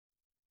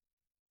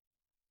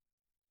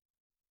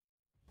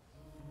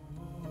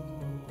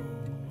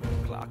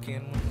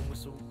rocking when the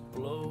whistle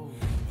blows.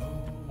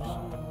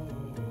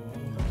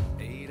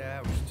 8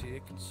 hours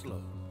ticking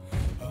slow.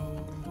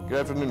 Good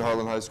afternoon,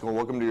 Harlan High School.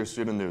 Welcome to your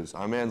student news.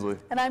 I'm Ansley.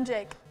 And I'm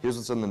Jake. Here's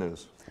what's in the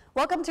news.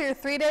 Welcome to your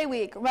 3-day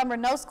week. Remember,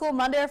 no school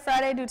Monday or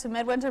Friday due to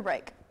midwinter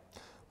break.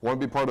 Want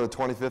to be part of the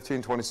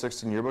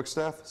 2015-2016 yearbook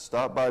staff?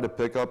 Stop by to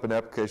pick up an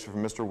application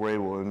from Mr.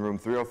 Wadewell in room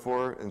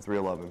 304 and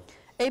 311.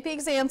 AP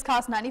exams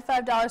cost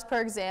 $95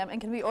 per exam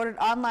and can be ordered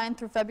online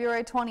through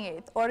February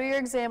 28th. Order your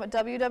exam at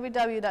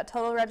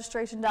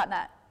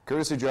www.totalregistration.net.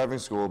 Courtesy Driving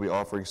School will be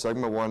offering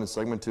Segment 1 and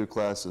Segment 2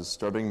 classes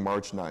starting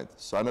March 9th.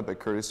 Sign up at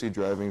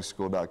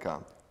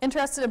courtesydrivingschool.com.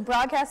 Interested in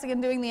broadcasting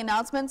and doing the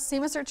announcements? See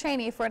Mr.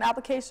 Cheney for an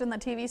application in the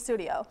TV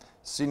studio.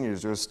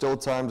 Seniors, there is still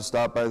time to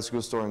stop by the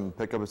school store and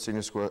pick up a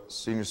senior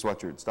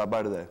sweatshirt. Stop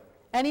by today.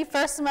 Any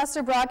first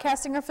semester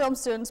broadcasting or film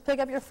students, pick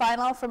up your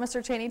final from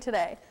Mr. Cheney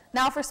today.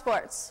 Now for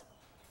sports.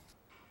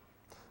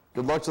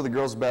 Good luck to the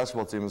girls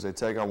basketball team as they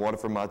take on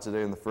Waterford Mott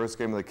today in the first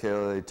game of the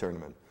KLA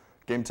tournament.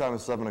 Game time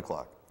is 7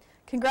 o'clock.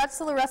 Congrats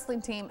to the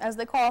wrestling team as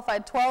they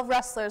qualified 12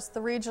 wrestlers to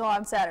the regional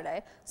on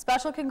Saturday.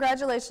 Special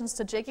congratulations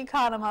to Jake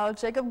Economo,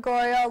 Jacob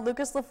Gorio,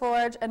 Lucas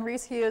LaForge, and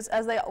Reese Hughes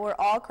as they were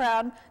all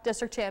crowned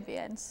district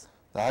champions.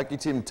 The hockey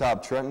team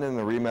topped Trenton in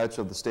the rematch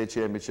of the state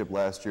championship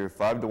last year,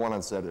 5-1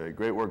 on Saturday.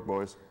 Great work,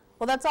 boys.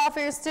 Well, that's all for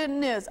your student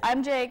news.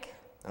 I'm Jake.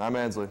 And I'm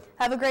Ansley.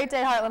 Have a great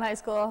day, Heartland High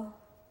School.